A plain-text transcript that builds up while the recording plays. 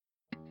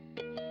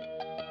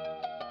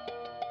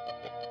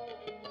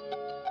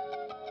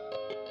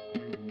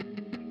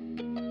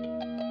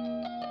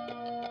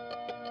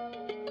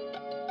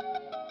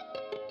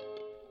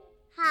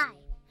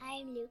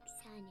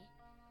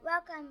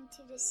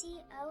to the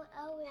COO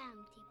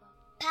Roundtable,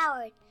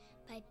 powered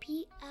by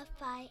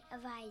PFI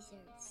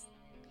Advisors.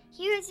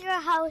 Here's your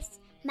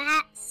host,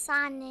 Matt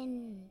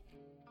Sonnen.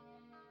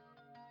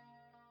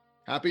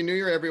 Happy New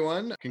Year,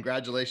 everyone.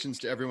 Congratulations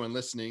to everyone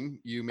listening.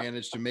 You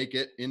managed to make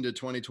it into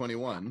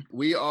 2021.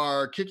 We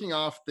are kicking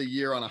off the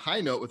year on a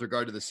high note with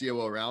regard to the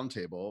COO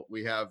Roundtable.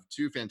 We have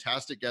two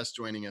fantastic guests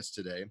joining us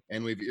today,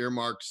 and we've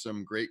earmarked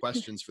some great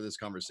questions for this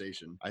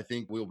conversation. I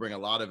think we'll bring a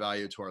lot of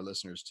value to our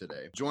listeners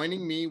today.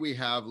 Joining me, we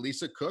have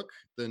Lisa Cook,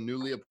 the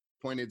newly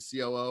appointed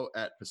COO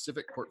at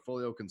Pacific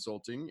Portfolio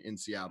Consulting in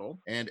Seattle,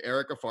 and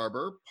Erica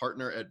Farber,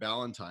 partner at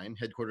Ballantine,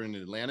 headquartered in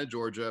Atlanta,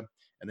 Georgia,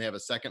 and they have a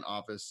second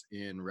office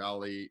in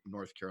Raleigh,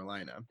 North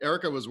Carolina.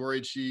 Erica was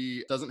worried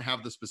she doesn't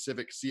have the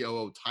specific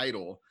COO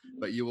title,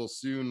 but you will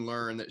soon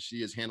learn that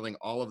she is handling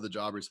all of the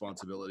job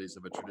responsibilities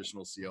of a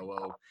traditional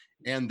COO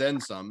and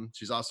then some.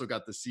 She's also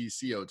got the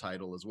CCO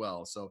title as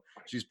well. So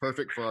she's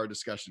perfect for our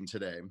discussion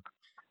today.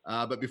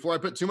 But before I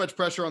put too much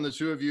pressure on the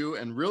two of you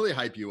and really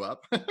hype you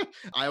up,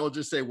 I will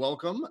just say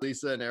welcome,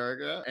 Lisa and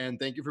Erica, and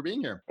thank you for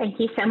being here. Thank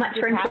you so much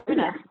for having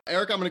us.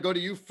 Erica, I'm going to go to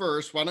you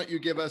first. Why don't you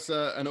give us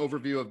an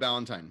overview of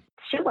Ballantine?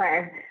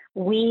 Sure.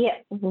 We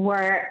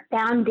were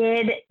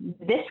founded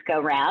this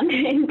go-round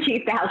in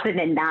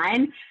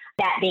 2009.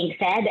 That being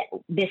said,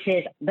 this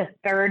is the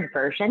third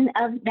version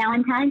of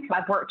Ballantine. So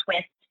I've worked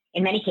with,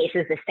 in many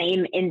cases, the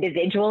same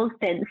individuals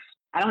since,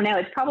 I don't know,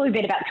 it's probably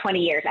been about 20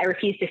 years. I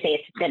refuse to say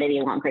it's going to be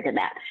longer than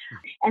that.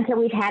 And so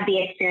we've had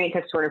the experience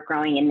of sort of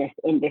growing in this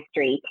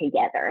industry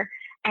together.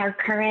 Our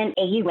current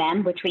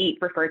AUM, which we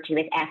refer to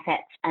as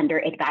assets under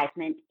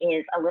advisement,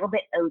 is a little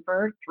bit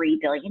over $3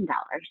 billion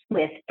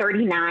with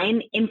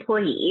 39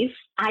 employees.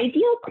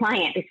 Ideal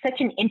client is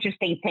such an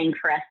interesting thing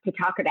for us to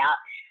talk about.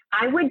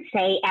 I would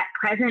say at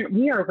present,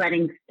 we are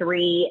running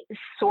three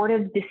sort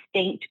of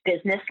distinct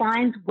business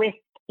lines with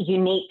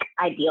unique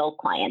ideal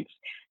clients.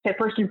 So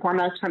first and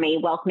foremost, from a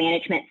wealth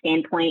management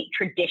standpoint,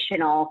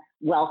 traditional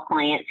wealth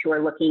clients who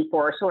are looking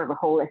for sort of a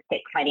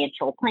holistic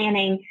financial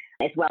planning,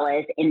 as well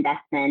as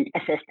investment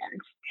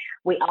assistance.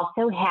 We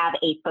also have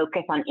a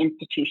focus on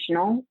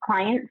institutional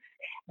clients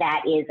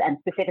that is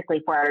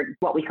specifically for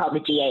what we call the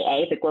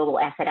GAA, the Global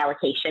Asset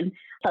Allocation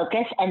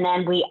focus. And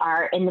then we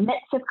are in the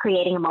midst of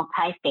creating a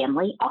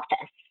multifamily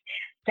office.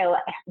 So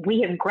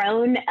we have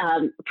grown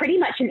pretty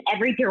much in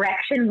every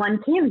direction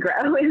one can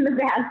grow in the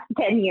past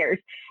 10 years.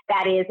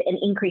 That is an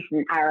increase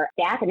in our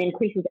staff and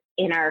increases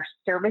in our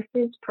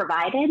services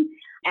provided.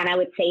 And I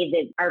would say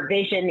that our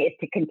vision is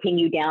to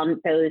continue down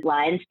those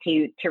lines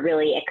to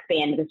really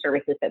expand the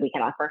services that we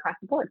can offer across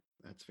the board.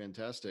 That's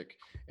fantastic.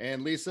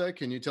 And Lisa,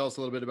 can you tell us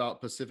a little bit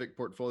about Pacific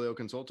Portfolio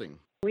Consulting?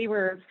 We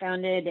were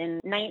founded in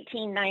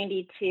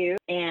 1992,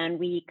 and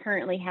we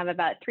currently have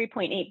about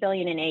 $3.8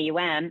 billion in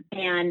AUM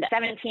and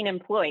 17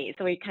 employees.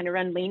 So we kind of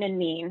run lean and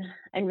mean,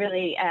 and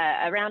really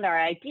around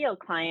our ideal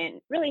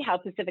client, really how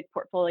Pacific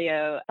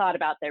Portfolio thought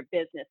about their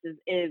business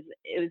is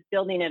it was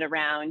building it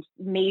around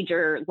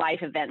major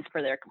life events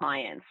for their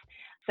clients.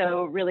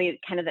 So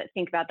really kind of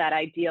think about that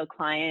ideal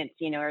client,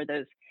 are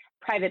those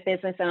private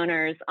business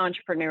owners,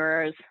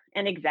 entrepreneurs,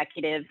 and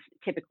executives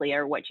typically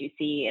are what you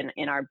see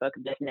in our book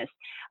of business.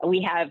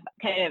 We have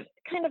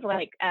kind of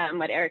like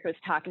what Eric was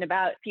talking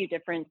about, a few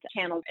different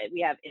channels.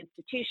 We have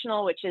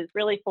institutional, which is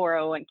really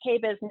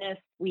 401k business.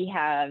 We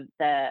have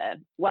the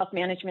wealth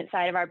management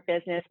side of our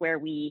business where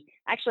we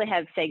actually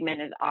have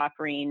segmented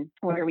offering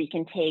where we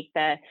can take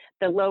the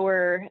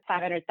lower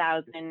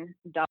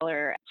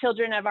 $500,000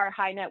 children of our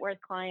high net worth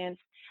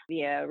clients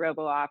via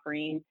robo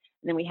offering.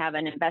 And then we have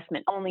an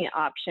investment only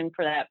option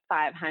for that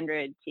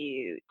 500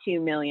 to 2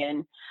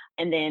 million.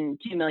 And then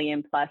 2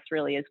 million plus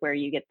really is where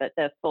you get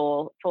the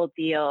full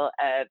deal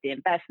of the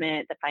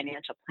investment, the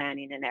financial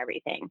planning and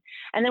everything.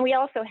 And then we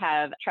also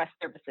have trust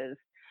services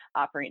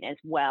offering as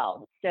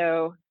well.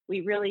 So we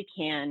really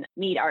can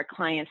meet our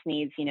clients'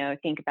 needs.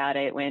 Think about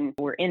it when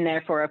we're in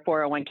there for a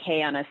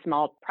 401k on a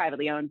small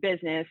privately owned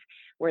business.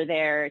 We're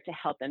there to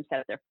help them set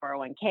up their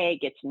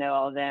 401k, get to know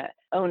all the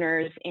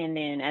owners. And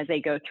then as they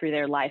go through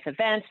their life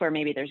events where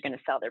maybe they're going to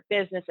sell their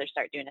business or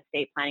start doing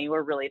estate planning,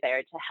 we're really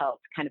there to help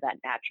kind of that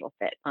natural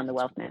fit on the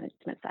wealth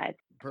management side.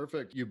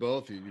 Perfect. You've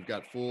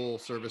got full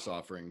service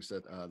offerings.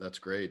 That's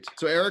great.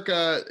 So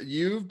Erica,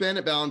 you've been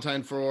at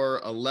Ballantine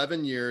for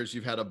 11 years.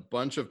 You've had a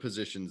bunch of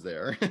positions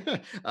there.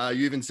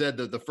 You even said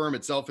that the firm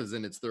itself is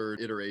in its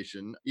third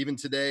iteration. Even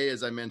today,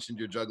 as I mentioned,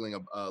 you're juggling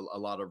a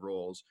lot of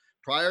roles.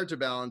 Prior to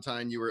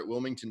Ballantine, you were at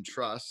Wilmington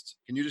Trust.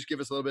 Can you just give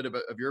us a little bit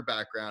of your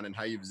background and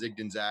how you've zigged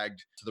and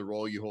zagged to the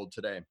role you hold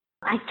today?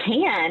 I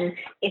can.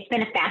 It's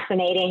been a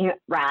fascinating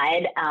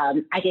ride.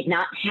 I did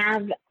not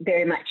have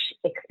very much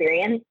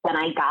experience when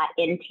I got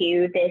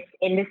into this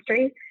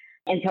industry.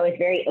 And so I was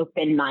very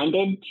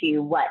open-minded to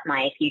what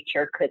my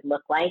future could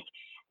look like.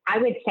 I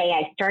would say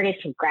I started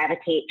to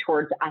gravitate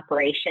towards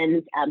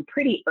operations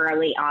pretty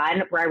early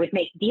on, where I would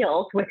make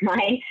deals with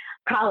my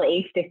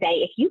colleagues to say,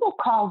 if you will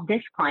call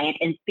this client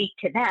and speak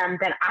to them,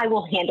 then I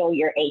will handle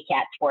your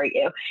ACATs for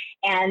you.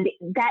 And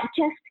that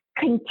just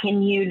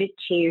continued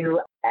to,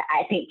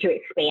 I think, to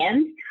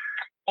expand.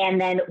 And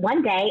then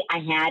one day I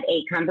had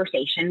a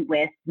conversation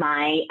with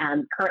my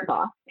current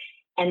boss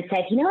and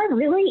said, I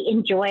really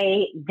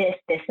enjoy this,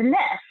 and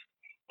this.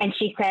 And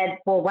she said,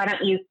 well, why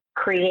don't you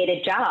create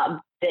a job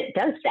that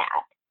does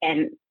that?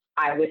 And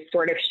I was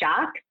sort of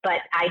shocked, but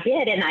I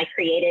did. And I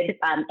created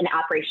an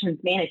operations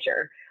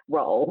manager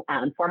role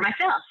for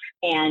myself.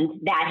 And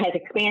that has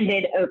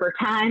expanded over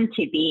time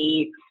to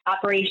be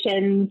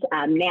operations,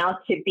 now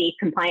to be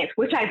compliance,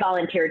 which I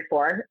volunteered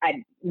for,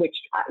 which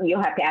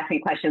you'll have to ask me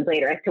questions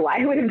later as to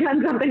why I would have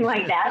done something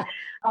like that.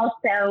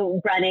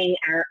 Also running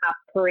our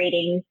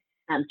operating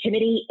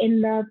committee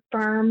in the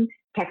firm,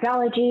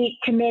 technology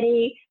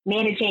committee,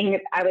 managing,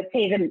 I would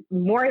say,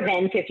 more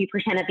than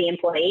 50% of the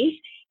employees.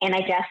 And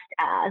I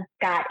just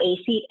got a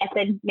seat at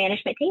the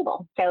management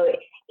table. So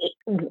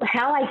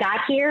how I got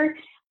here,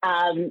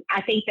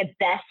 I think the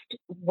best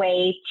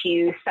way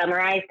to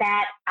summarize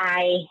that,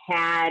 I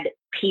had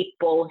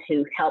people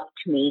who helped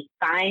me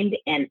find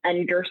and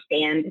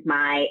understand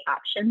my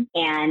options,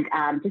 and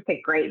just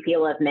a great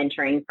deal of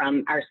mentoring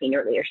from our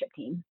senior leadership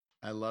team.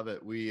 I love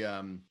it. We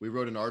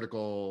wrote an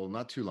article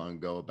not too long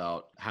ago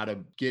about how to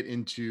get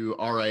into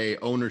RIA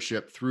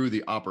ownership through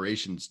the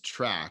operations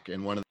track.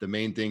 And one of the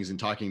main things in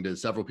talking to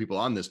several people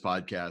on this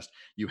podcast,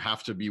 you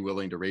have to be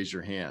willing to raise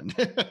your hand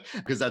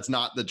because that's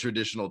not the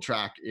traditional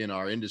track in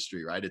our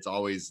industry, right? It's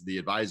always the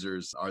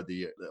advisors are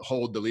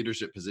hold the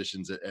leadership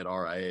positions at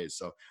RIAs.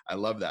 So I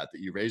love that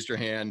you raised your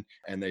hand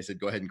and they said,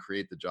 go ahead and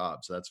create the job.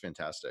 So that's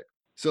fantastic.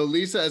 So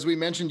Lisa, as we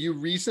mentioned, you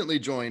recently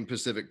joined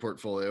Pacific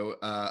Portfolio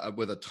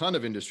with a ton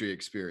of industry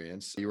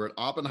experience. You were at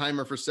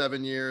Oppenheimer for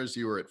 7 years.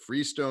 You were at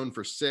Freestone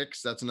for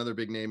 6. That's another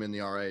big name in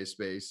the RIA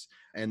space.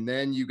 And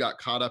then you got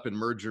caught up in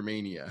merger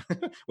mania,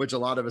 which a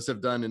lot of us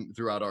have done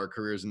throughout our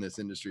careers in this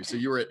industry. So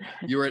you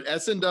were at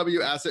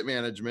S&W Asset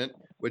Management,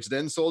 which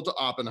then sold to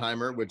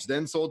Oppenheimer, which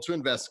then sold to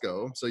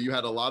Invesco. So you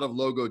had a lot of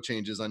logo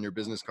changes on your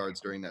business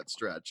cards during that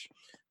stretch.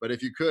 But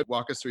if you could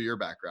walk us through your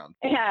background.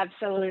 Yeah,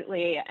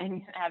 absolutely.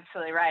 And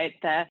absolutely right.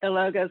 The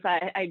logos,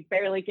 I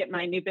barely get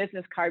my new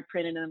business card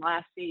printed in the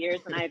last few years,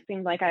 and it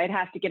seemed like I'd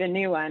have to get a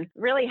new one.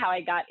 Really how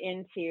I got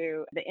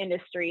into the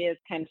industry is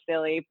kind of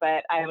silly,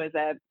 but I was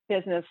a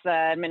business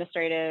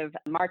administrative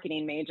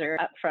marketing major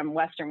up from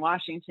Western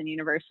Washington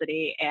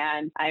University,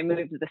 and I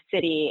moved to the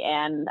city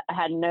and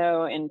had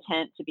no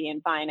intent to be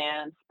in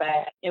finance,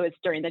 but it was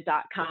during the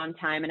 .com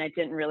time and I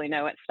didn't really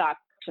know what stock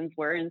options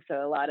were. And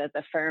so a lot of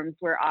the firms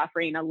were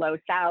offering a low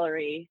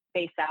salary,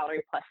 base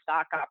salary plus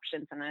stock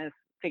options. And I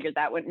figured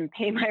that wouldn't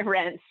pay my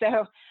rent.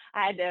 So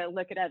I had to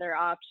look at other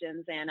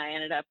options. And I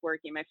ended up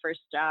working, my first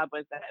job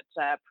was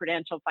at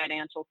Prudential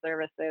Financial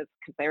Services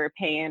because they were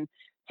paying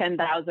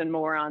 $10,000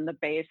 more on the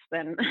base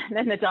than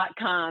the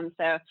 .com.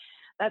 So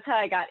that's how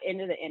I got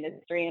into the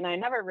industry. And I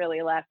never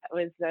really left.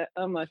 It was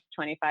almost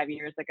 25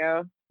 years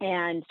ago,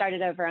 and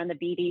started over on the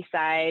BD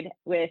side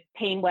with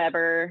Payne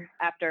Weber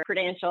after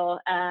Prudential.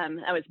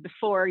 That was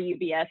before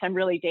UBS. I'm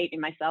really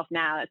dating myself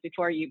now. That's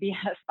before UBS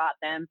bought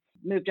them.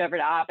 Moved over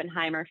to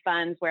Oppenheimer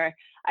Funds, where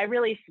I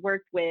really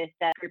worked with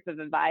that group of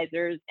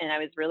advisors. And I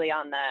was really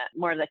on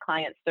more of the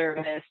client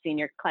service,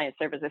 senior client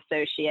service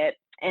associate.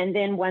 And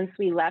then once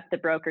we left the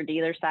broker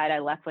dealer side, I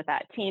left with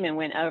that team and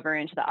went over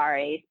into the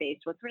RIA space,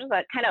 which was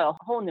kind of a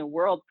whole new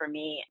world for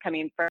me,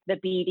 coming from the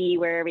BD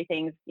where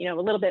everything's, a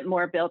little bit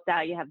more built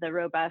out. You have the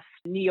robust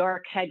New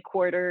York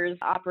headquarters,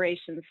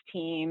 operations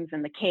teams,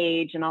 and the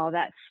cage and all of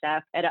that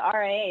stuff. At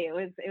RIA,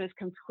 it was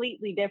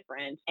completely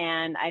different.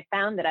 And I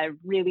found that I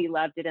really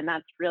loved it. And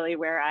that's really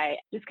where I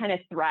just kind of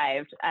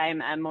thrived.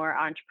 I'm more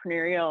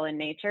entrepreneurial in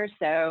nature.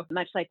 So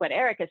much like what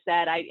Erica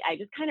said, I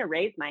just kind of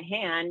raised my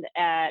hand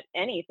at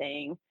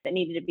anything that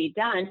needed to be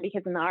done,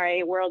 because in the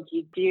RIA world,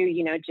 you do,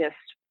 just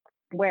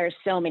wear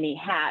so many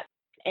hats.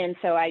 And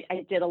so I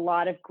did a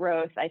lot of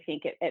growth, I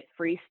think, at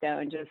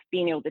Freestone, just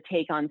being able to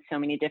take on so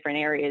many different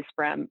areas,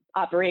 from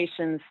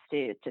operations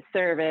to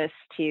service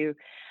to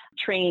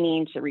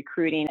training to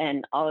recruiting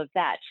and all of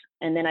that.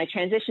 And then I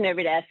transitioned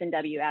over to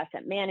S&W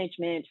Asset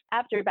Management.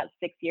 After about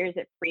 6 years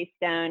at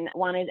Freestone,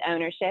 wanted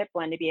ownership,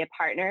 wanted to be a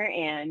partner,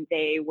 and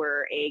they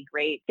were a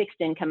great fixed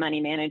income money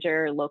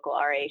manager, local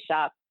RA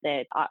shop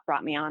that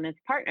brought me on as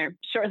partner.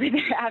 Shortly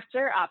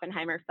thereafter,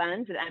 Oppenheimer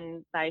Funds,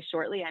 and by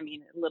shortly, I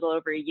mean a little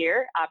over a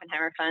year,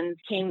 Oppenheimer Funds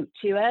came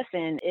to us,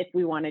 and if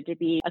we wanted to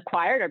be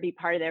acquired or be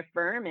part of their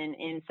firm.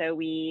 And so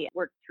we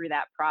worked through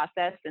that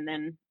process, and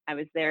then I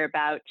was there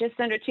about just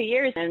under 2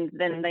 years, and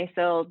then they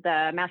sold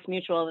Mass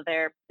Mutual,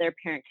 their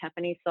parent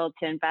company, sold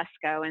to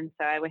Invesco. And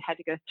so I had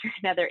to go through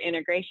another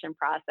integration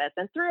process.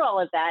 And through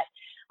all of that,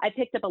 I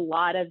picked up a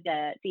lot of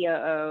the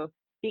COO,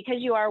 because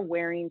you are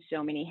wearing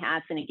so many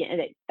hats. And again,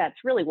 that's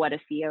really what a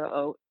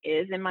COO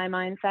is in my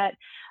mindset.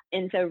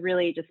 And so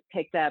really just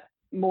picked up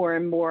more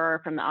and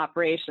more from the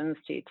operations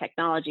to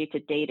technology to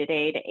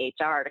day-to-day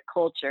to HR to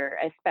culture,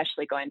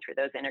 especially going through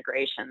those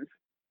integrations.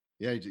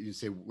 Yeah, you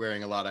say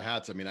wearing a lot of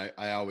hats. I mean,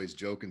 I always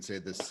joke and say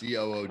the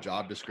COO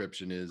job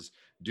description is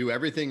do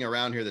everything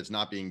around here that's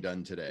not being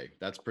done today.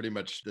 That's pretty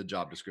much the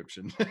job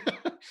description.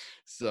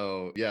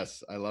 So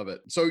yes, I love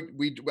it. So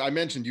I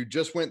mentioned you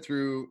just went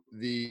through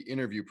the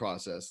interview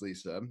process,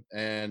 Lisa,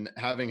 and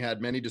having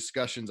had many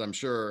discussions, I'm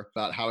sure,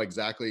 about how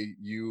exactly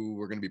you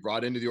were going to be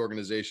brought into the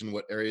organization,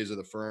 what areas of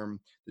the firm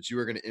that you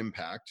were going to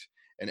impact.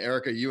 And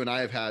Erica, you and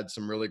I have had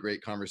some really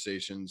great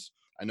conversations.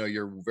 I know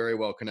you're very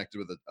well connected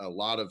with a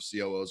lot of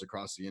COOs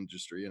across the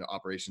industry and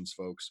operations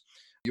folks.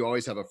 You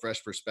always have a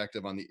fresh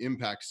perspective on the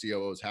impact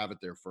COOs have at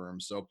their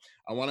firms. So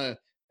I want to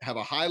have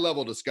a high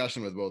level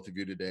discussion with both of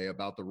you today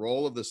about the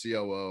role of the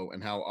COO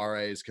and how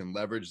RIAs can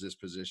leverage this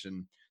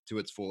position to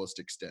its fullest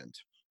extent.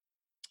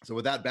 So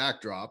with that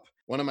backdrop,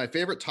 one of my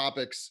favorite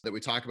topics that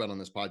we talk about on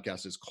this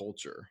podcast is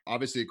culture.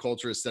 Obviously,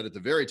 culture is set at the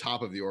very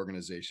top of the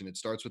organization. It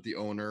starts with the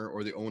owner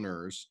or the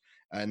owners,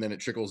 and then it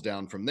trickles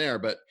down from there.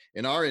 But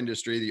in our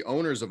industry, the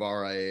owners of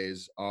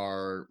RIAs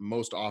are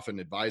most often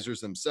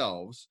advisors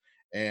themselves,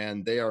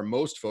 and they are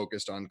most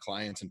focused on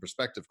clients and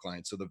prospective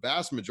clients. So the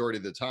vast majority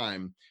of the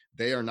time,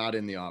 they are not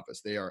in the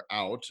office. They are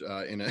out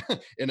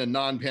in a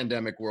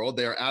non-pandemic world.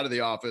 They are out of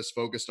the office,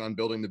 focused on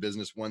building the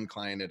business one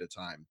client at a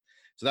time.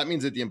 So that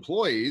means that the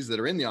employees that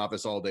are in the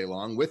office all day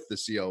long with the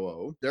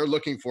COO, they're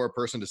looking for a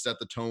person to set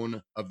the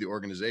tone of the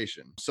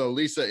organization. So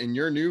Lisa, in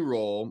your new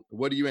role,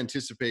 what do you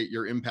anticipate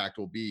your impact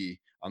will be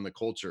on the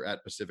culture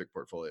at Pacific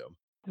Portfolio?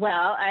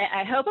 Well,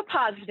 I hope a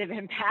positive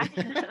impact.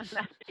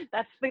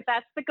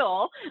 that's the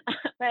goal.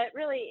 But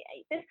really,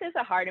 this is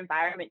a hard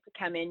environment to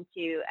come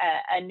into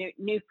a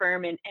new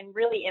firm and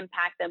really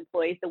impact the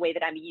employees the way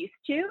that I'm used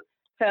to.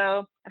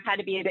 So I've had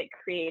to be a bit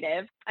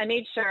creative. I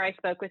made sure I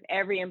spoke with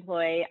every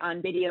employee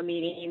on video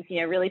meetings,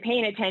 really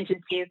paying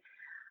attention to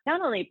not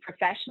only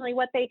professionally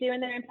what they do in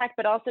their impact,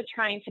 but also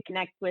trying to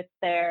connect with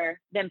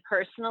them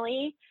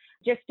personally,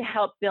 just to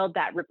help build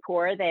that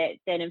rapport that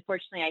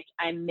unfortunately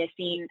I'm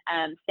missing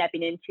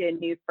stepping into a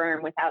new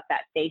firm without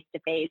that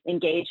face-to-face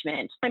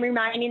engagement. I'm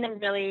reminding them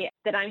really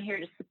that I'm here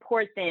to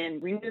support them,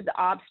 remove the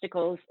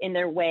obstacles in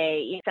their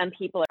way. Some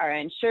people are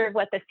unsure of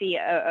what the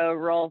COO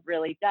role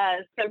really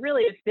does. So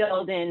really it's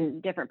build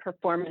in different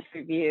performance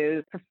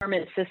reviews,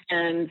 performance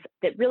systems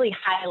that really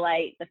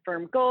highlight the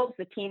firm goals,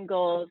 the team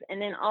goals,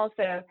 and then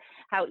also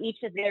how each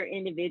of their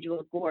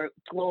individual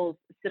goals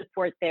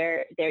support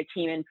their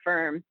team and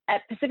firm.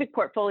 At Pacific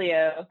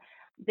Portfolio,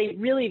 they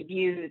really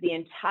view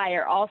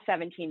all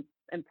 17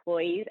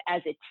 employees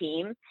as a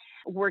team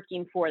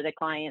working for the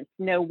clients.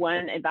 No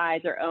one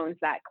advisor owns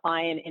that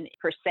client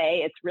per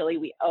se. It's really,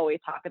 we always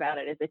talk about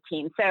it as a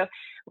team. So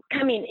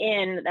coming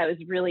in, that was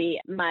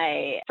really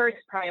my first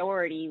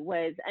priority,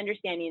 was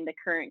understanding the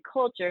current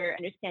culture,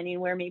 understanding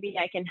where maybe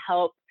I can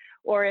help,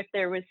 or if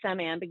there was some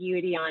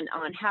ambiguity on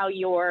how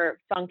your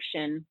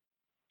function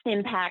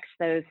impacts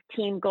those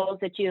team goals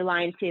that you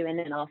align to, and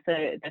then also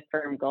the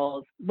firm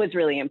goals, was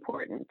really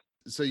important.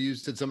 So you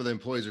said some of the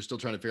employees are still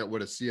trying to figure out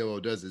what a COO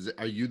does.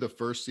 Are you the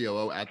first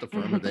COO at the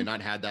firm? Have they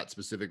not had that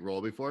specific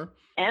role before?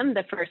 I'm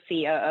the first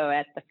COO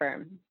at the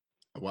firm.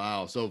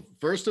 Wow. So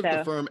first of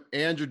the firm,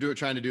 and you're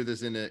trying to do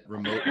this in a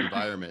remote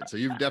environment. So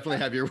you definitely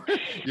have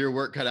your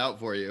work cut out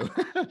for you.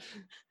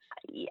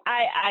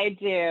 I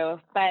do,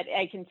 but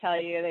I can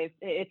tell you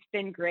it's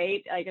been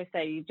great. Like I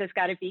said, you just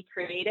got to be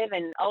creative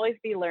and always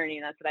be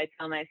learning. That's what I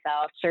tell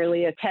myself.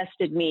 Shirley has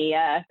tested me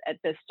at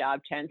this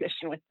job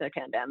transition with the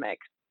pandemic.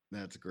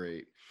 That's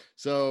great.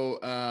 So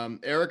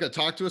Erica,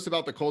 talk to us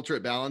about the culture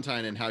at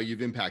Ballantine and how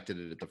you've impacted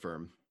it at the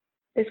firm.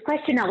 This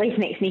question always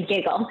makes me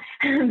giggle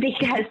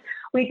because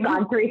we've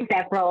gone through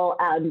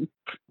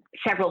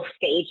several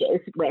stages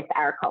with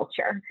our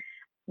culture.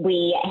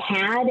 We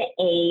had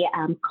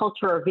a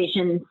cultural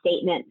vision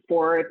statement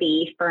for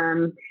the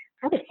firm,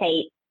 I would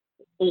say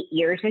 8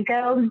 years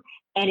ago,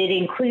 and it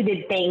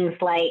included things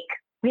like,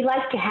 we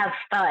like to have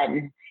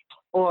fun,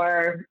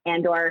 or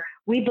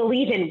we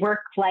believe in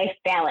work-life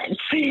balance.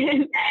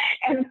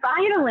 And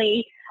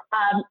finally,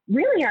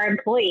 really our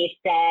employees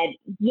said,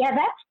 yeah,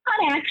 that's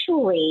not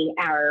actually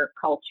our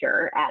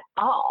culture at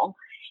all.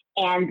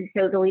 And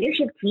so the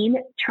leadership team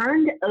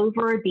turned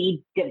over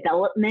the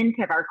development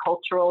of our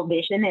cultural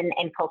vision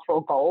and cultural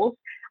goals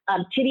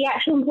to the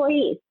actual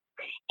employees.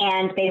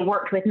 And they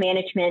worked with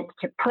management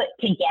to put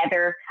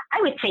together,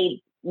 I would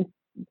say,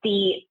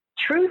 the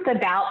truth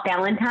about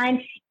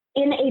Ballantine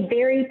in a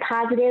very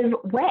positive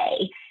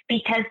way,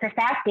 because the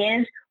fact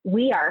is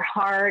we are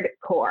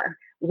hardcore.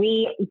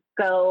 We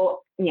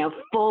go,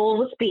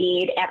 full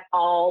speed at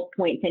all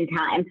points in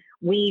time.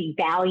 We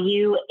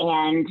value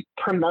and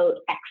promote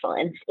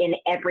excellence in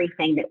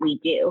everything that we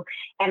do.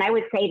 And I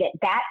would say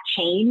that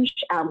change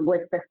was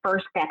the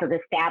first step of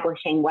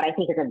establishing what I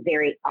think is a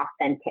very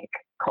authentic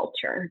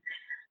culture.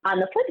 On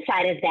the flip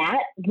side of that,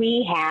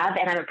 we have,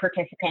 and I'm a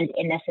participant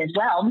in this as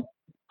well,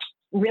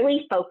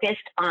 really focused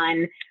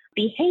on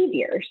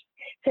behaviors.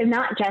 So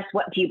not just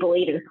what do you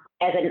believe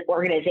as an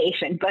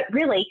organization, but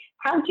really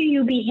how do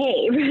you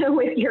behave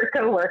with your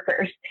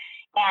coworkers?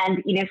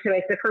 And, so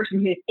as the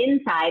person who's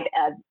inside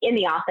in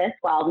the office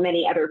while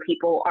many other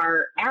people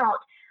are out,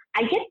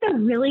 I get the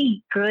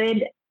really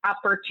good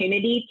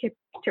opportunity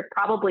to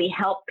probably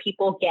help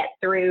people get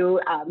through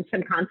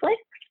some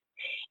conflict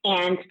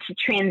and to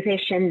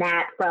transition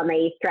that from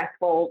a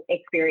stressful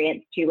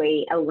experience to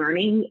a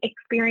learning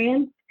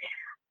experience.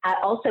 I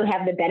also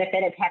have the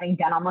benefit of having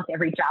done almost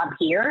every job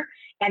here.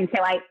 And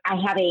so I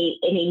have an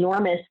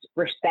enormous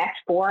respect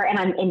for, and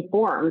I'm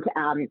informed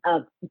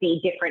of the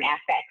different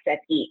aspects of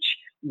each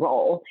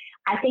role.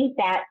 I think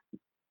that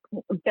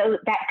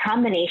that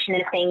combination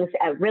of things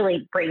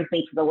really brings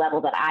me to the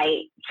level that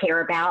I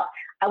care about.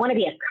 I want to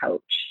be a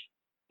coach.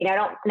 I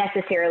don't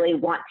necessarily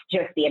want to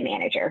just be a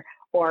manager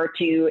or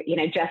to,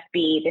 just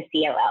be the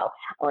COO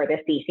or the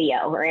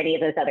CCO or any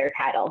of those other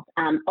titles.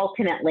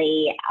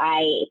 Ultimately,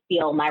 I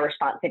feel my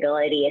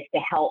responsibility is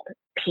to help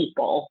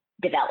people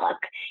develop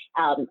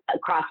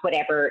across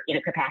whatever,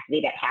 capacity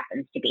that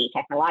happens to be,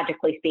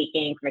 technologically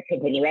speaking, from a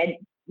continuing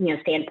ed,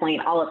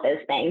 standpoint, all of those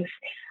things.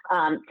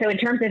 So in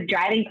terms of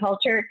driving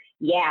culture,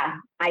 yeah,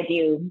 I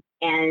do.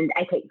 And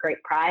I take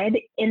great pride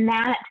in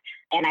that.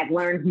 And I've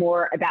learned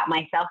more about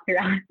myself through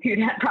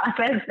that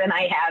process than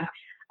I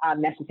have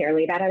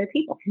necessarily about other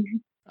people.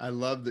 I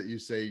love that you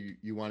say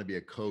you want to be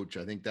a coach.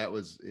 I think that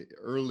was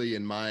early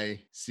in my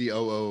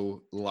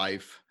COO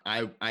life.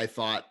 I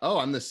thought, oh,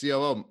 I'm the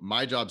COO.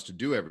 My job's to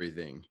do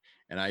everything.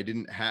 And I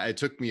didn't it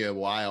took me a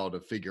while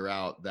to figure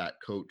out that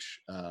coach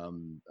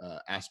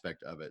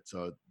aspect of it.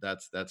 So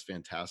that's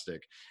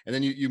fantastic. And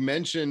then you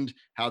mentioned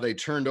how they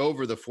turned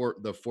over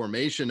the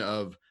formation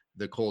of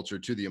the culture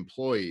to the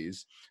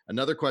employees.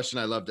 Another question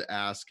I love to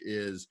ask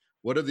is,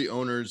 what have the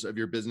owners of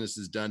your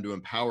businesses done to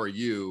empower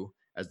you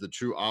as the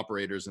true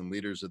operators and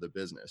leaders of the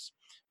business?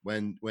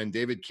 When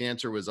David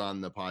Cantor was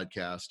on the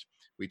podcast,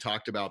 we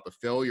talked about the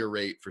failure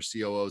rate for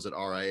COOs at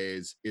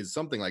RIAs is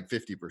something like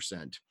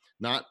 50%,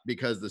 not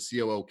because the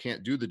COO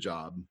can't do the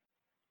job,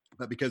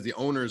 but because the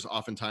owners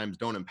oftentimes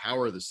don't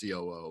empower the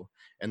COO,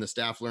 and the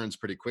staff learns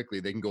pretty quickly.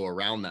 They can go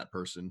around that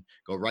person,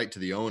 go right to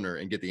the owner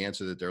and get the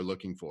answer that they're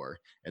looking for.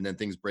 And then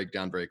things break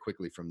down very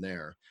quickly from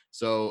there.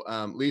 So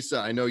Lisa,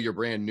 I know you're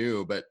brand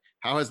new, but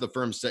how has the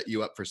firm set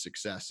you up for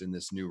success in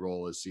this new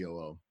role as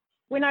COO?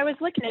 When I was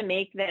looking to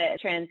make the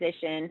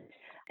transition,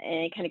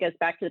 and it kind of goes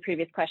back to the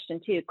previous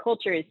question too,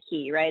 culture is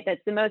key, right?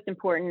 That's the most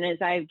important. As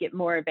I get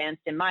more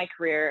advanced in my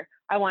career,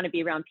 I want to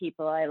be around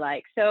people I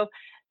like. So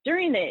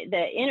during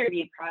the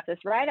interview process,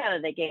 right out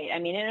of the gate,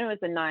 and it was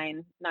a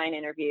nine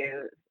interview,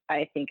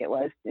 I think it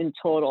was in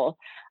total.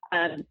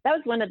 That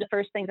was one of the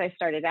first things I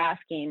started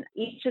asking.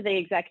 Each of the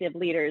executive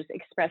leaders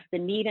expressed the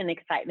need and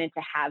excitement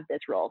to have this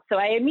role. So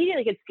I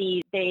immediately could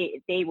see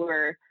they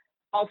were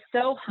all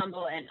so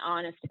humble and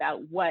honest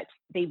about what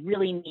they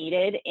really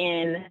needed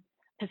in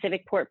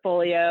Pacific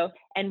portfolio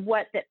and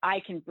what that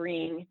I can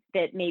bring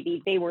that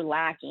maybe they were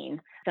lacking.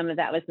 Some of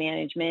that was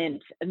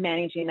management,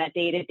 managing that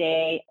day to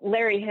day.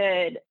 Larry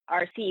Hood,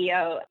 our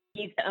CEO,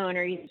 he's the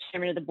owner, he's the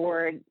chairman of the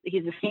board,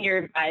 he's a senior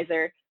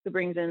advisor who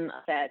brings in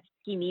that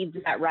he needs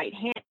that right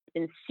hand.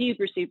 Been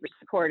super, super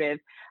supportive,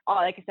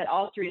 like I said,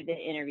 all through the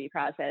interview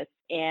process.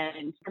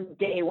 And from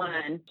day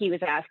one, he was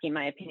asking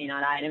my opinion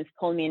on items,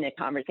 pulling me into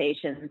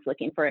conversations,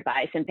 looking for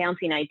advice and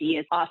bouncing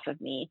ideas off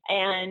of me.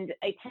 And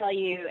I tell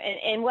you,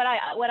 and what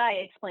I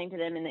explained to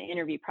them in the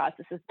interview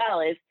process as well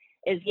is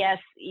yes,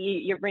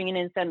 you're bringing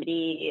in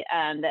somebody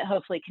that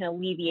hopefully can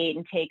alleviate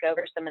and take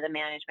over some of the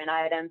management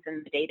items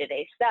and the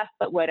day-to-day stuff.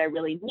 But what I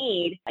really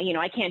need,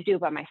 I can't do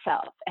it by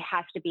myself. It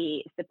has to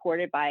be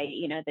supported by,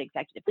 the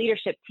executive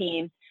leadership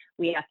team.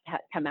 We have to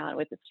come out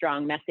with a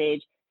strong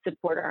message,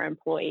 support our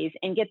employees,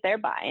 and get their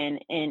buy-in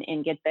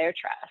and get their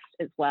trust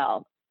as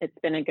well. It's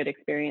been a good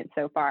experience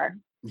so far.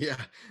 Yeah,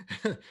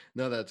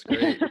 no, that's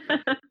great.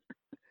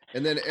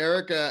 And then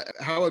Erica,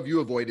 how have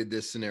you avoided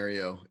this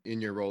scenario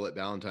in your role at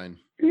Ballantine?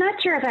 I'm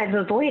not sure if I've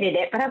avoided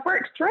it, but I've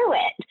worked through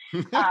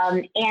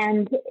it.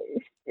 And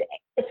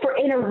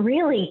in a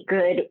really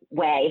good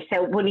way.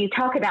 So when you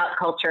talk about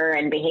culture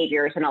and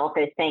behaviors and all of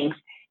those things,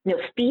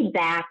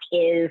 feedback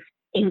is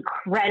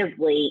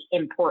incredibly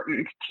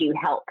important to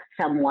help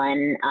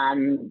someone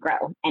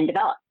grow and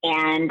develop.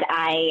 And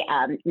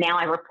now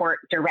I report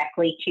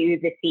directly to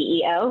the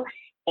CEO.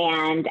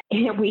 And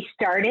we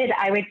started,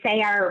 I would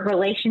say, our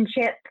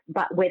relationship,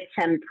 but with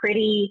some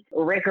pretty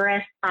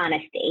rigorous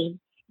honesty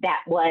that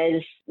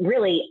was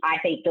really, I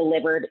think,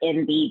 delivered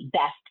in the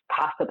best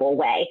possible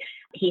way.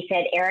 He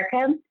said,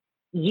 Erica,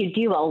 you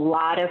do a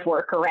lot of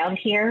work around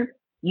here.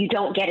 You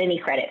don't get any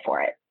credit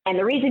for it. And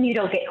the reason you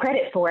don't get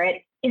credit for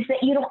it is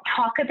that you don't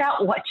talk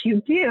about what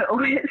you do.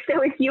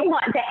 So if you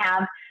want to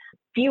have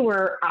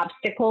fewer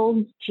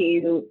obstacles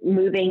to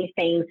moving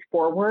things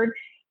forward,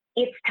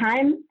 it's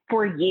time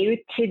for you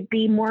to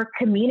be more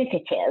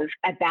communicative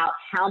about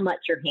how much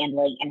you're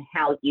handling and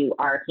how you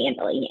are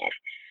handling it.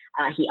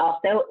 He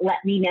also let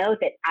me know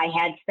that I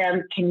had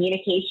some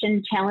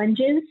communication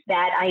challenges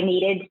that I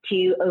needed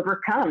to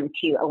overcome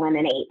to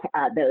eliminate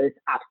those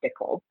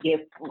obstacles.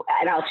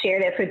 And I'll share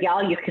this with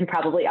y'all. You can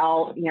probably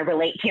all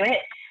relate to it.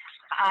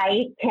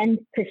 I tend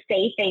to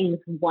say things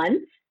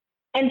once,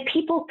 and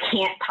people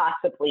can't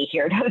possibly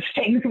hear those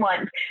things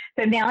once.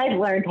 So now I've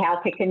learned how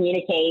to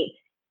communicate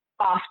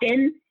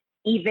often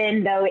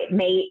even though it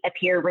may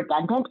appear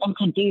redundant, and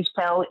to do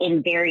so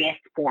in various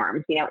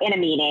forms, in a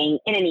meeting,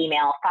 in an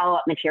email,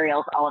 follow-up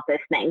materials, all of those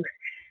things.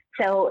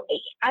 So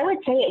I would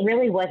say it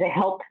really was a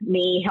help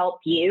me, help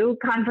you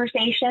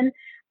conversation.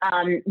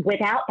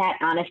 Without that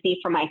honesty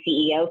from my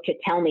CEO to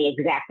tell me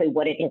exactly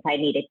what it is I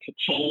needed to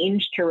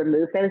change to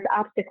remove those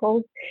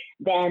obstacles,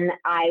 then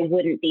I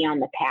wouldn't be on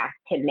the path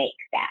to make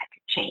that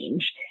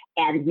change.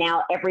 And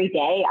now every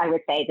day, I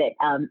would say that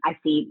I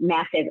see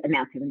massive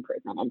amounts of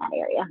improvement in that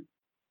area.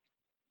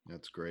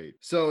 That's great.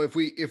 So if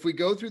we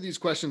go through these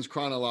questions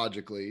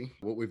chronologically,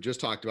 what we've just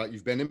talked about,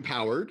 you've been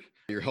empowered,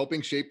 you're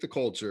helping shape the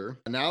culture.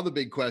 And now the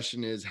big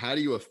question is, how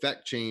do you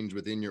affect change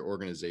within your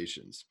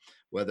organizations?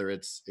 Whether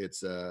it's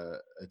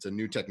a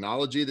new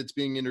technology that's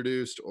being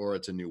introduced, or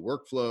it's a new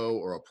workflow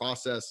or a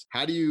process.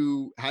 How do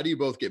you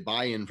both get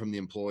buy-in from the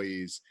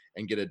employees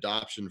and get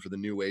adoption for the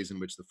new ways in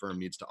which the firm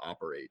needs to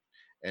operate?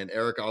 And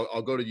Eric,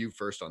 I'll go to you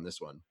first on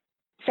this one.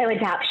 So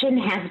adoption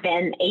has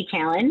been a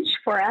challenge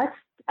for us.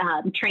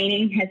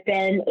 Training has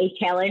been a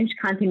challenge.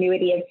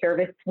 Continuity of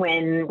service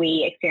when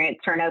we experience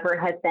turnover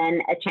has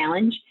been a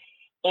challenge.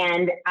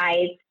 And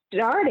I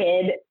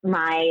started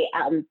my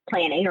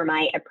planning or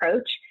my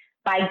approach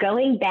by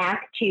going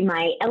back to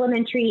my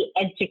elementary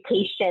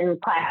education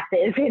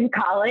classes in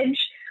college,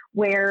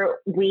 where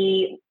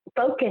we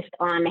focused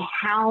on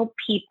how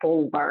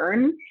people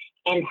learn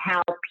and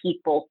how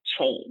people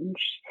change.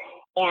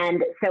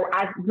 And so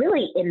I've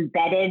really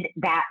embedded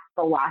that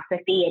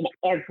philosophy in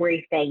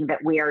everything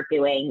that we are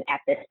doing at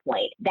this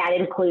point. That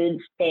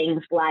includes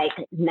things like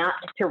not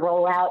to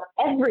roll out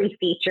every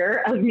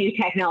feature of new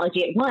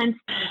technology at once,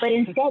 but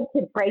instead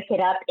to break it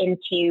up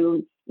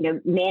into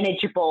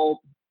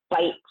manageable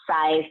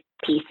bite-sized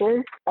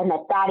pieces, and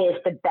that is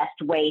the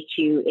best way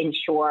to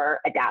ensure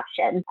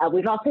adoption.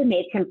 We've also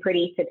made some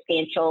pretty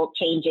substantial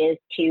changes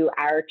to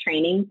our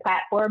training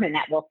platform, and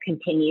that will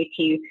continue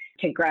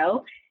to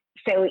grow.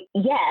 So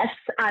yes,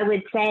 I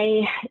would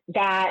say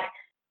that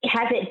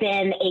has it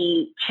been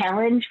a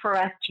challenge for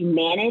us to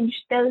manage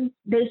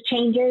those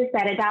changes,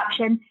 that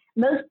adoption?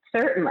 Most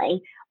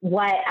certainly.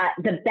 What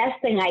the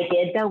best thing I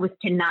did, though, was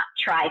to not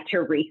try to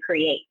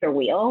recreate the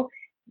wheel.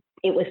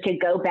 It was to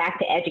go back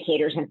to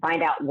educators and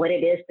find out what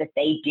it is that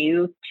they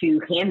do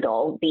to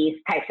handle these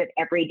types of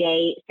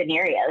everyday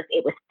scenarios.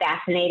 It was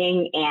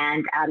fascinating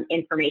and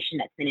information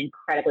that's been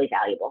incredibly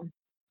valuable.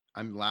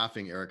 I'm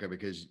laughing, Erica,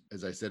 because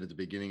as I said at the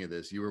beginning of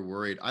this, you were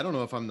worried. I don't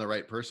know if I'm the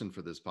right person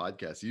for this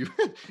podcast.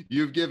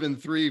 You've given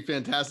 3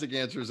 fantastic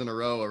answers in a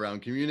row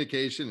around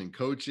communication and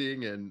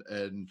coaching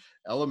and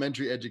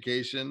elementary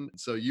education.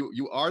 So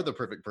you are the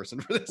perfect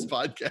person for this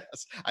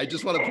podcast. I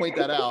just want to point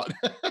that out.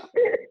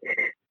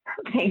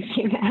 Thank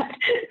you, Matt.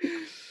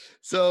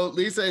 So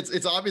Lisa,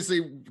 it's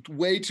obviously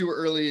way too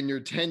early in your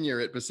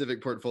tenure at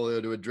Pacific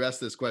Portfolio to address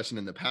this question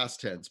in the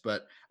past tense,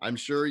 but I'm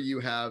sure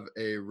you have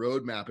a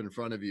roadmap in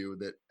front of you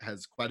that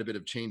has quite a bit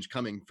of change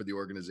coming for the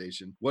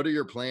organization. What are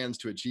your plans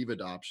to achieve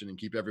adoption and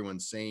keep everyone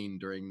sane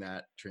during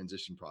that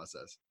transition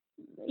process?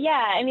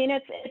 Yeah, I mean,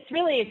 it's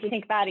really, if you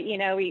think about it,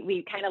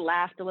 we kind of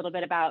laughed a little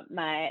bit about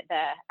the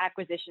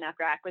acquisition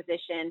after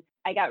acquisition.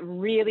 I got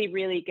really,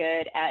 really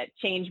good at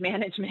change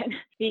management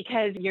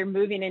because you're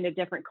moving into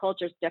different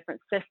cultures, different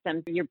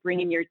systems. You're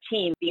bringing your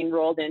team, being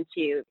rolled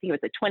into, I think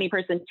it was a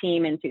 20-person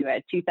team, into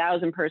a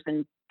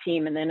 2,000-person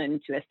team, and then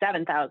into a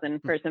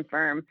 7,000-person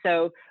firm.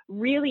 So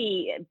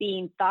really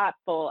being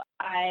thoughtful.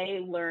 I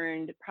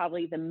learned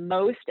probably the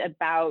most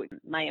about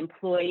my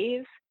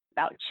employees,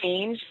 about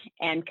change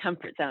and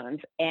comfort zones,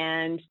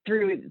 and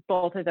through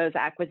both of those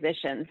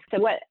acquisitions.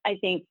 So what I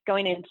think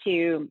going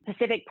into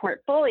Pacific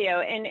Portfolio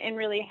and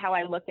really how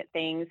I look at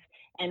things,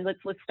 and let's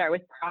start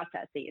with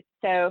processes.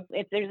 So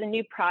if there's a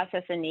new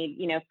process and need,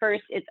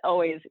 first it's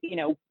always,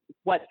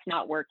 what's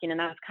not working. And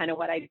that's kind of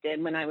what I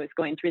did when I was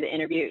going through the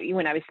interview,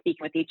 when I was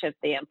speaking with each of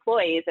the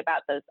employees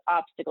about those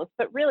obstacles.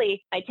 But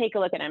really, I take a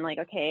look and I'm like,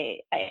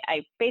 okay,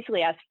 I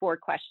basically asked 4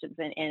 questions,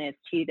 and it's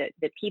to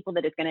the people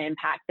that it's going to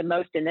impact the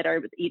most, and that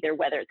are either,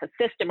 whether it's a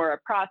system or a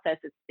process,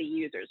 it's the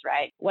users,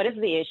 right? What is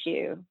the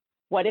issue?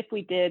 What if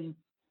we did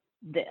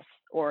this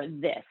or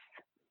this?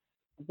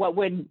 What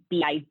would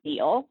be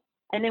ideal?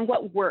 And then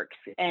what works?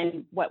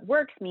 And what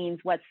works means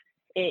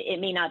it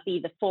may not be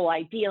the full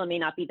ideal. It may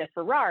not be the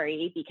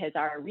Ferrari because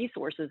our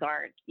resources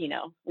aren't,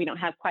 we don't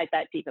have quite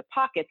that deep of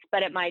pockets,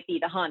 but it might be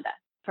the Honda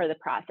for the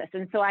process.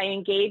 And so I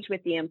engage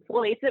with the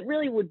employees that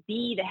really would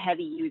be the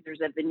heavy users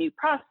of the new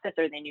process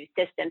or the new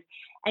systems,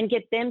 and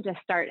get them to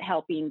start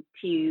helping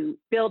to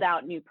build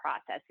out new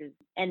processes.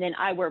 And then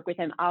I work with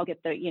them. I'll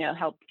get the,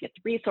 help get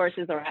the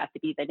resources, or have to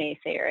be the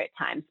naysayer at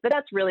times. But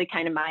that's really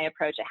kind of my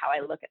approach at how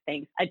I look at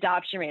things.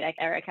 Adoption rate,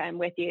 Erica, I'm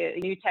with you.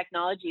 New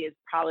technology is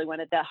probably one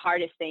of the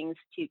hardest things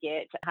to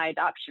get high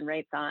adoption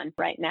rates on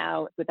right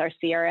now with our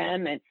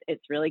CRM.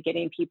 It's really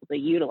getting people to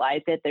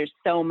utilize it. There's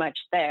so much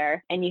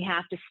there, and you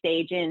have to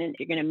stage in, and if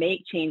you're going to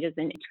make changes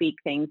and tweak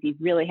things, you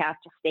really have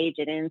to stage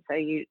it in so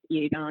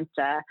you don't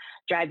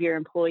drive your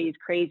employees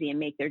crazy and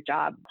make their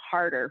job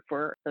harder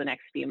for the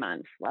next few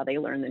months while they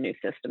learn the new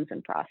systems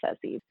and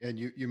processes. And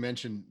you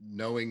mentioned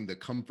knowing the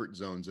comfort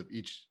zones of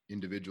each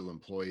individual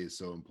employee is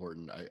so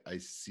important. I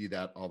see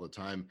that all the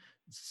time.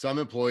 Some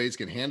employees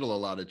can handle a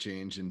lot of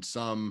change, and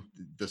some,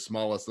 the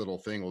smallest little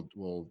thing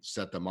will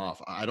set them off.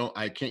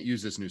 I can't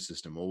use this new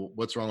system. Well,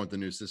 what's wrong with the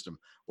new system?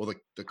 Well,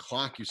 the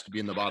clock used to be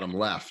in the bottom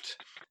left,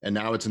 and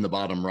now it's in the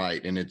bottom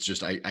right, and it's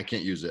just I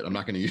can't use it. I'm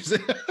not going to use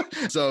it.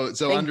 So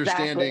Exactly.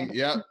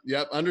 Understanding,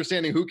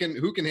 understanding who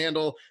can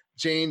handle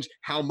change,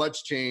 how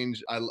much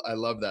change. I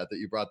love that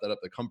you brought that up,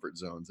 the comfort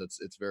zones.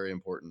 It's very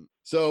important.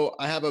 So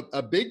I have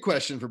a big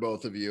question for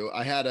both of you.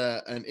 I had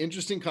an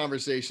interesting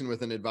conversation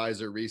with an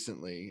advisor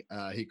recently.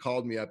 He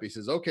called me up. He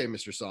says, "Okay,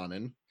 Mr.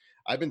 Sonnen,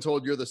 I've been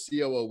told you're the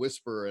COO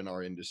whisperer in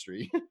our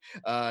industry."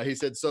 He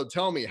said, "So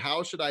tell me,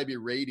 how should I be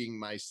rating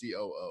my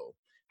COO?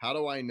 How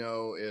do I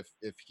know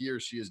if he or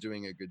she is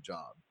doing a good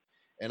job?"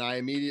 And I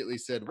immediately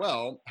said,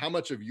 "Well, how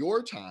much of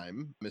your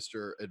time,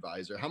 Mr.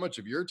 Advisor, how much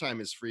of your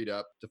time is freed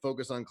up to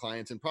focus on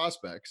clients and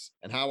prospects?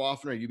 And how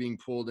often are you being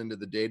pulled into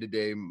the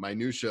day-to-day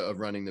minutia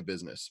of running the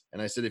business?"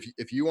 And I said,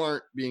 if you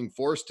aren't being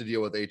forced to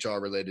deal with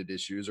HR-related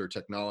issues or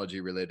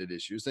technology-related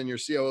issues, then your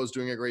COO is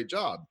doing a great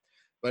job.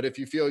 But if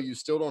you feel you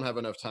still don't have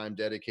enough time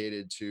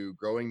dedicated to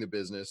growing the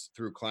business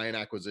through client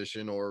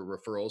acquisition or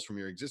referrals from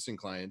your existing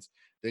clients,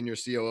 then your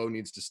COO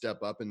needs to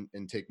step up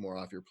and take more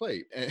off your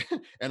plate.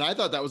 And I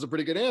thought that was a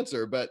pretty good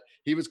answer, but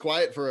he was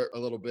quiet for a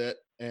little bit.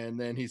 And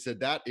then he said,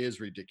 "That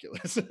is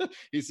ridiculous."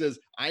 He says,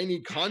 "I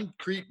need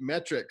concrete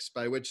metrics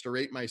by which to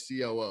rate my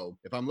COO.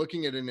 If I'm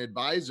looking at an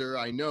advisor,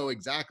 I know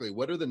exactly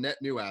what are the net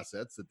new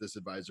assets that this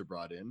advisor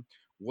brought in.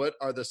 What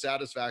are the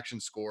satisfaction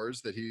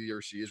scores that he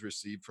or she has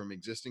received from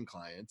existing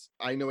clients?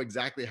 I know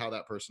exactly how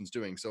that person's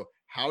doing. So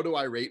how do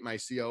I rate my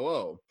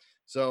COO?"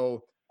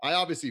 So I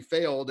obviously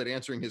failed at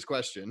answering his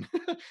question.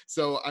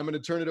 So I'm going to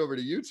turn it over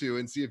to you two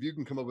and see if you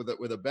can come up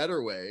with a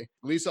better way.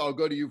 Lisa, I'll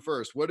go to you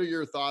first. What are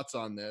your thoughts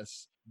on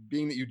this?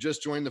 Being that you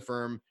just joined the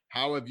firm,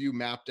 how have you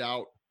mapped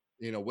out,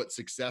 what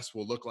success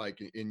will look like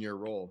in your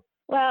role?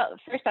 Well,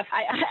 first off,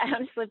 I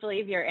honestly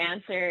believe your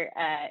answer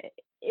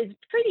is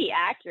pretty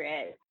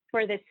accurate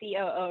for the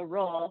COO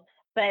role,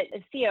 but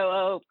a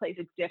COO plays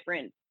a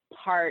different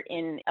part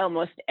in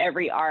almost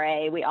every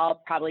RA. We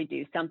all probably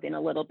do something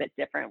a little bit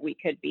different. We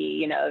could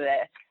be,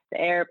 the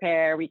heir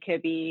pair. We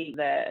could be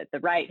the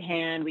right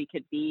hand. We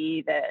could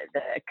be the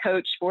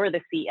coach for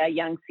a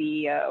young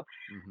CEO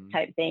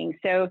type thing.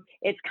 So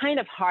it's kind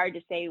of hard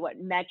to say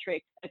what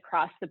metrics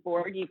across the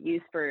board you've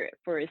used for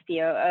a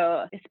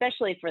COO,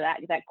 especially for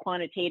that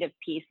quantitative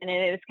piece. And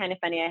it was kind of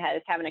funny. I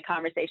was having a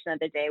conversation the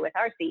other day with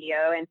our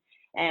CEO,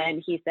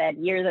 and he said,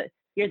 "You're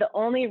the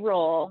only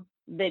role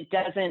that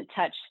doesn't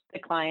touch the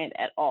client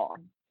at all."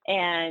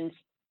 And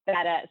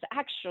that is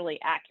actually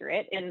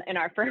accurate in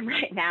our firm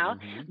right now,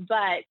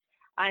 but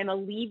I'm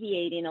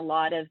alleviating a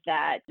lot of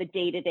that, the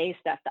day-to-day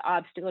stuff, the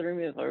obstacle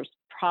removers,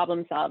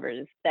 problem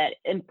solvers, that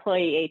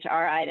employee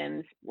HR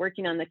items,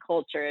 working on the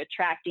culture,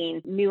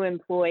 attracting new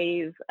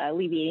employees,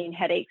 alleviating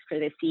headaches for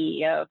the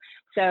CEO.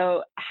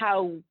 So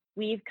how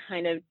we've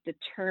kind of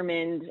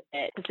determined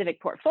a specific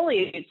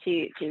portfolio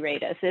to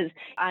rate us is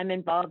I'm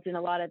involved in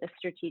a lot of the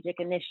strategic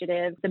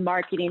initiatives, the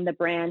marketing, the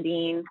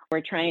branding.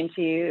 We're trying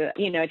to,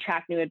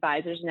 attract new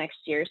advisors next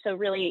year. So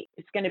really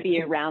it's going to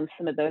be around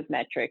some of those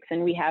metrics,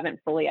 and we haven't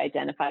fully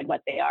identified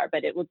what they are,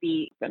 but it will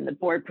be from the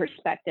board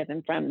perspective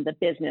and from the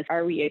business.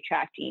 Are we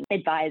attracting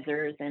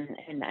advisors and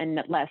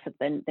less of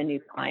the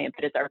new client?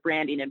 But is our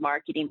branding and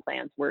marketing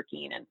plans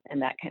working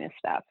and that kind of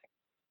stuff?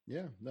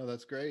 Yeah, no,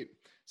 that's great.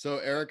 So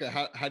Erica,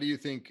 how do you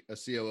think a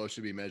COO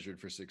should be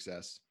measured for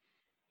success?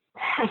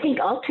 I think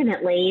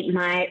ultimately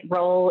my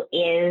role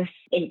is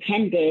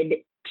intended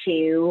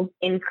to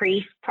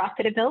increase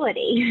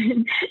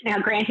profitability. Now,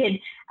 granted,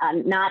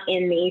 not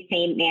in the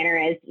same manner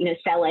as,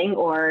 selling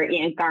or,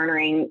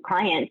 garnering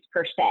clients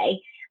per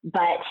se,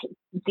 but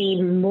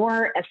the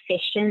more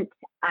efficient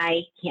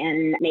I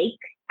can make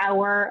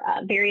our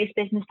various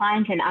business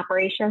lines and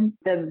operations,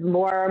 the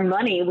more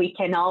money we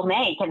can all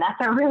make. And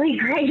that's a really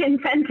great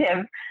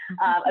incentive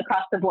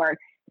across the board.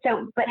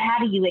 So, but how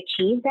do you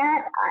achieve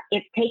that?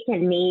 It's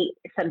taken me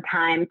some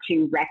time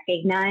to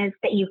recognize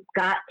that you've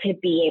got to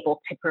be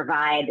able to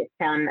provide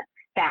some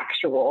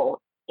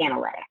factual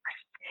analytics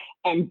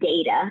and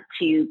data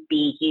to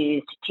be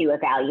used to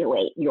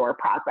evaluate your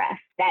progress.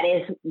 That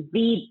is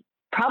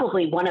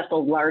probably one of the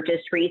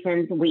largest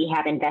reasons we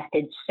have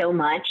invested so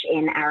much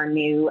in our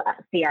new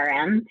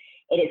CRM.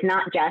 It is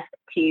not just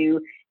to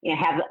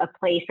have a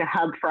place, a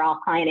hub for all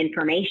client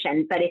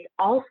information, but it's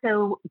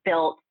also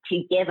built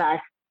to give us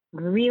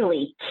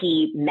really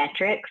key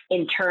metrics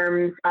in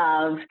terms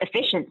of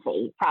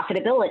efficiency,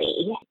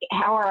 profitability.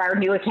 How are our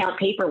new account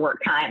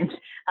paperwork times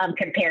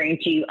comparing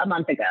to a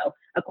month ago,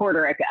 a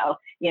quarter ago,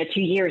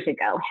 2 years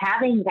ago?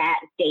 Having that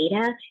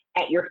data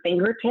at your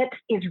fingertips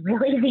is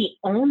really the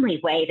only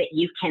way that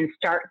you can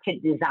start to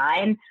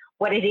design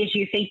what it is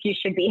you think you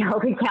should be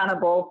held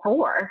accountable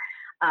for.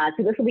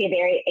 So this will be a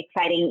very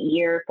exciting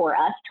year for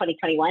us,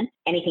 2021.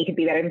 Anything could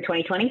be better than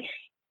 2020.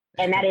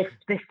 And that is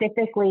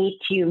specifically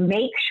to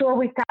make sure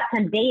we've got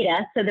some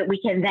data so that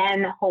we can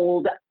then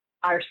hold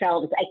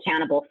ourselves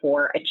accountable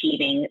for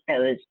achieving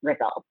those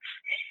results.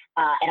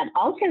 And I'm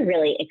also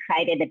really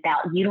excited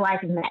about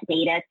utilizing that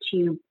data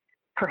to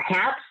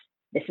perhaps,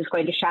 this is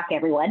going to shock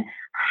everyone,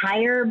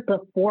 hire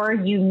before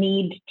you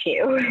need to.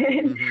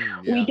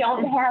 Mm-hmm, yeah. We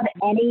don't have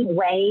any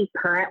way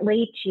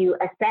currently to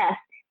assess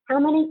how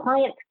many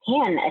clients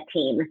can a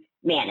team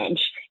manage,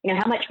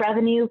 how much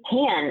revenue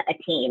can a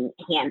team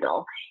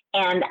handle.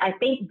 And I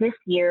think this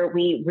year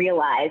we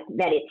realized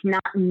that it's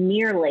not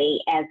nearly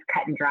as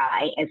cut and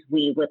dry as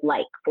we would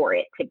like for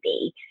it to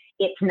be.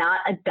 It's not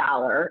a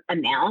dollar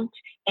amount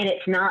and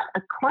it's not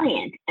a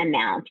client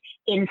amount.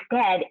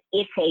 Instead,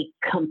 it's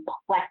a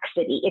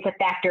complexity. It's a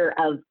factor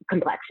of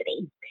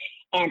complexity.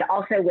 And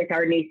also with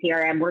our new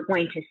CRM, we're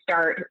going to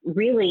start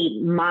really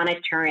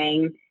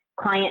monitoring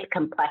client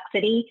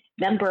complexity,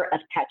 number of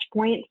touch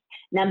points,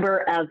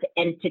 number of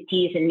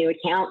entities and new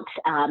accounts,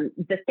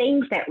 the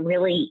things that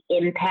really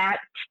impact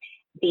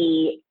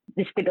the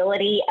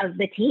stability of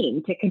the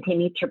team to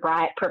continue to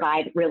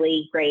provide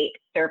really great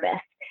service.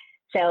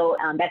 So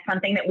that's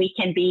something that we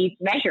can be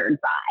measured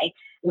by,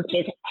 which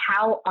is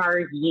how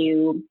are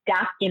you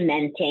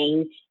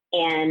documenting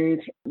and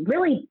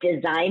really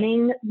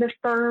designing the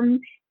firm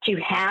to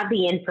have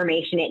the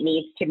information it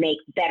needs to make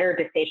better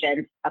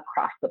decisions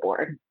across the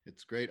board.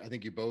 It's great. I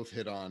think you both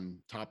hit on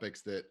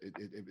topics that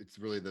it's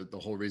really the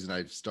whole reason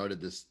I started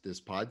this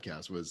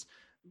podcast was,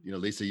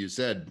 Lisa, you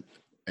said,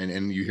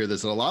 and you hear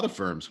this at a lot of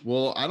firms.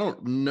 Well, I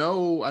don't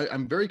know.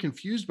 I'm very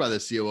confused by the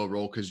COO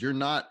role because you're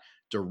not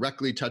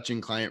directly touching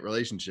client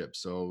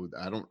relationships. So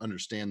I don't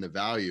understand the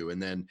value.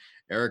 And then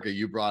Erica,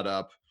 you brought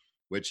up,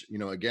 which,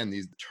 again,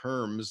 these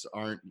terms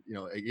aren't,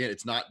 again,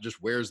 it's not just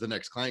where's the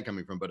next client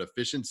coming from, but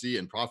efficiency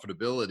and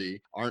profitability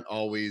aren't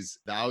always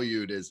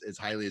valued as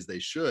highly as they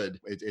should.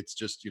 It's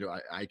just,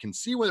 I can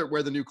see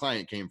where the new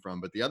client came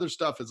from, but the other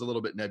stuff is a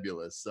little bit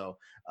nebulous. So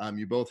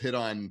you both hit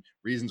on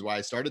reasons why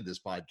I started this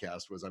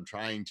podcast was I'm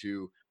trying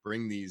to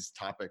bring these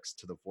topics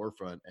to the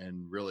forefront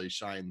and really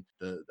shine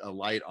a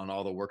light on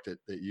all the work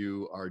that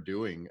you are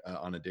doing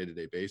on a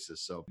day-to-day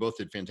basis. So both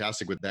did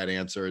fantastic with that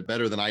answer,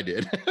 better than I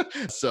did.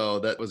 So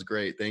that was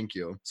great. Thank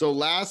you. So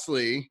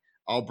lastly,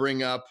 I'll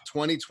bring up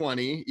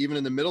 2020, even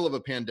in the middle of a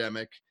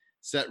pandemic,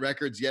 set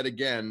records yet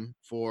again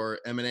for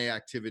M&A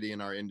activity in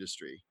our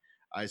industry.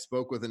 I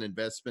spoke with an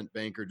investment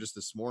banker just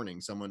this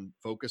morning, someone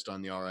focused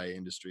on the RIA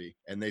industry,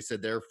 and they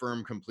said their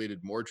firm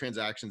completed more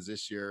transactions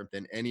this year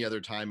than any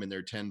other time in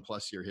their 10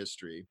 plus year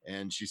history.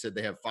 And she said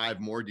they have 5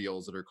 more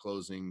deals that are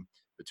closing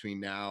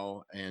between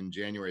now and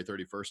January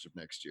 31st of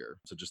next year.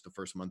 So just the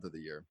first month of the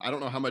year. I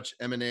don't know how much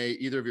M&A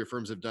either of your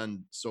firms have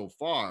done so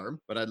far,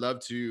 but I'd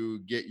love to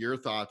get your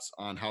thoughts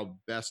on how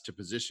best to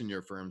position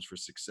your firms for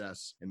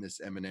success in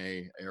this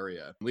M&A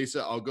area.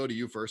 Lisa, I'll go to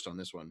you first on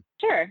this one.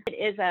 Sure.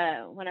 It is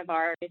one of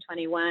our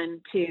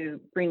 2021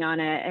 to bring on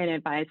an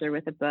advisor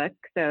with a book,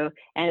 so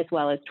as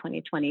well as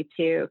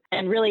 2022.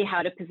 And really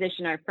how to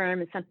position our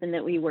firm is something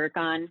that we work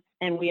on.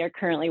 And we are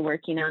currently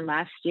working on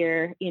last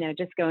year,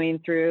 just going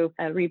through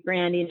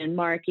rebranding and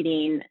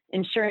marketing,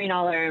 ensuring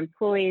all our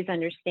employees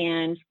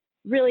understand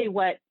really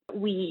what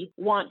we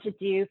want to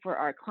do for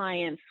our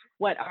clients,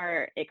 what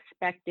our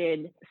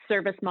expected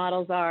service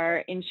models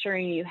are,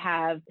 ensuring you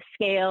have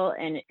scale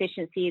and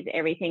efficiencies,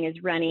 everything is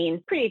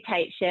running pretty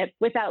tight ship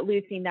without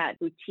losing that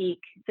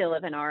boutique feel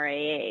of an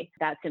RIA.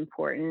 That's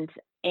important.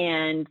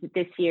 And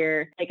this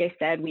year, like I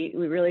said, we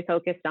really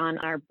focused on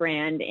our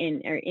brand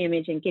and our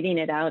image and getting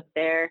it out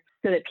there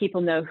so that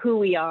people know who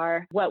we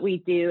are, what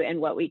we do, and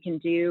what we can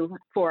do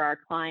for our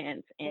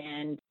clients.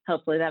 And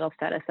hopefully that'll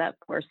set us up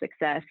for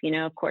success.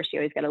 Of course, you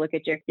always got to look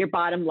at your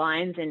bottom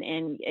lines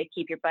and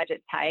keep your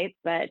budget tight.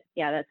 But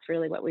yeah, that's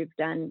really what we've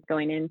done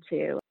going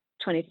into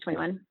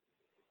 2021.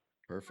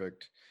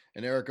 Perfect.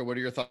 And Erica, what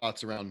are your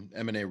thoughts around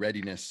M&A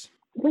readiness?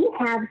 We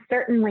have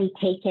certainly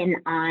taken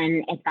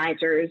on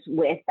advisors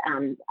with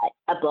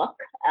a book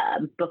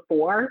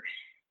before,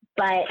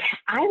 but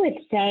I would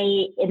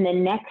say in the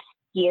next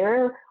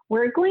year,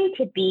 we're going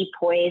to be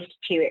poised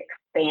to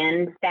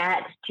expand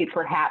that to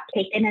perhaps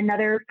take in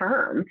another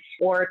firm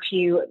or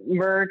to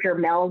merge or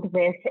meld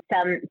with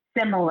some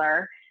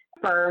similar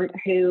firm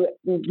who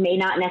may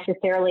not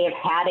necessarily have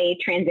had a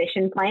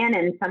transition plan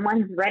and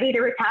someone's ready to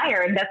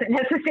retire and doesn't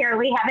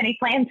necessarily have any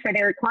plans for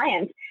their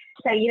clients.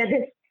 So,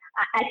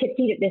 I could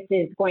see that this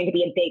is going to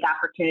be a big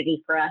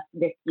opportunity for us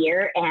this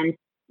year. And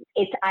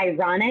it's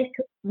ironic,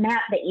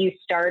 Matt, that you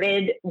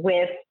started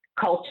with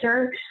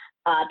culture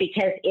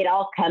because it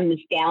all comes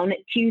down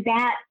to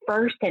that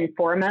first and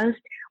foremost.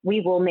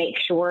 we will make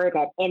sure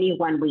that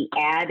anyone we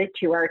add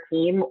to our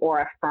team or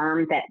a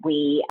firm that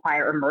we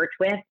acquire or merge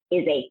with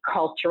is a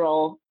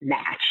cultural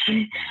match.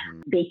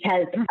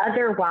 Because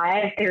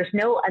otherwise, there's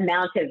no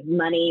amount of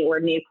money or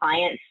new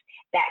clients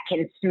that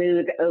can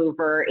smooth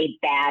over a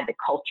bad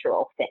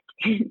cultural fit.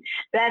 So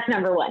that's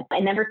number one.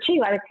 And number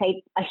two, I would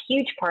say a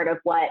huge part of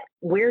what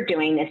we're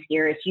doing this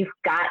year is you've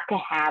got to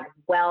have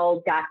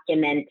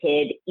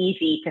well-documented,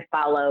 easy to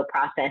follow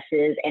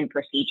processes and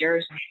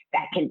procedures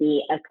that can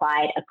be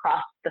applied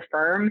across the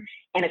firm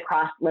and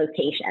across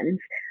locations.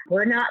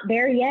 We're not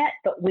there yet,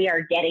 but we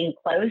are getting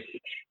close.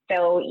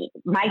 So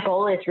my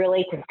goal is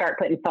really to start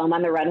putting foam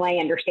on the runway,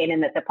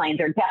 understanding that the planes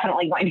are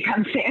definitely going to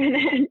come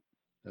soon.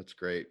 That's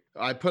great.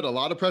 I put a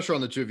lot of pressure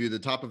on the two of you at the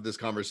top of this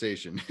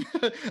conversation,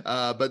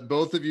 but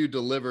both of you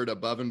delivered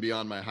above and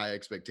beyond my high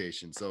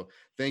expectations. So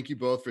thank you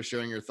both for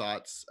sharing your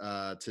thoughts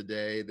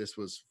today. This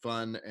was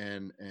fun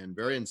and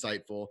very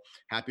insightful.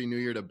 Happy New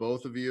Year to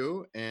both of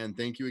you. And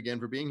thank you again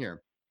for being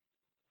here.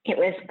 It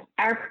was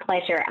our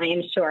pleasure, I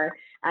am sure.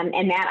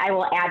 And Matt, I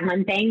will add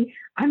one thing.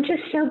 I'm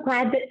just so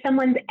glad that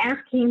someone's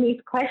asking these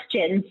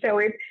questions.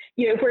 So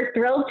we're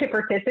thrilled to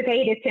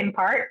participate. It's in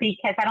part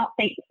because I don't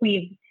think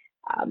we've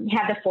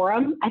have the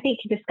forum, I think,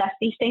 to discuss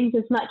these things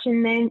as much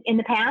in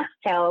the past.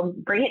 So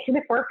bring it to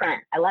the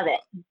forefront. I love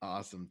it.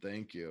 Awesome.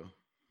 Thank you.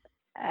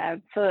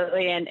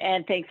 Absolutely.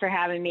 And thanks for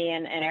having me.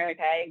 And Eric,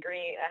 I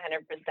agree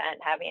 100%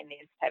 having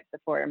these types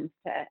of forums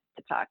to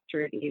talk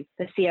through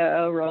the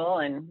COO role.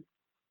 And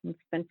it's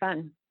been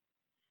fun.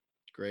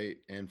 Great.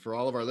 And for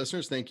all of our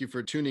listeners, thank you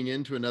for tuning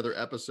in to another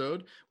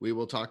episode. We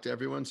will talk to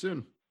everyone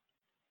soon.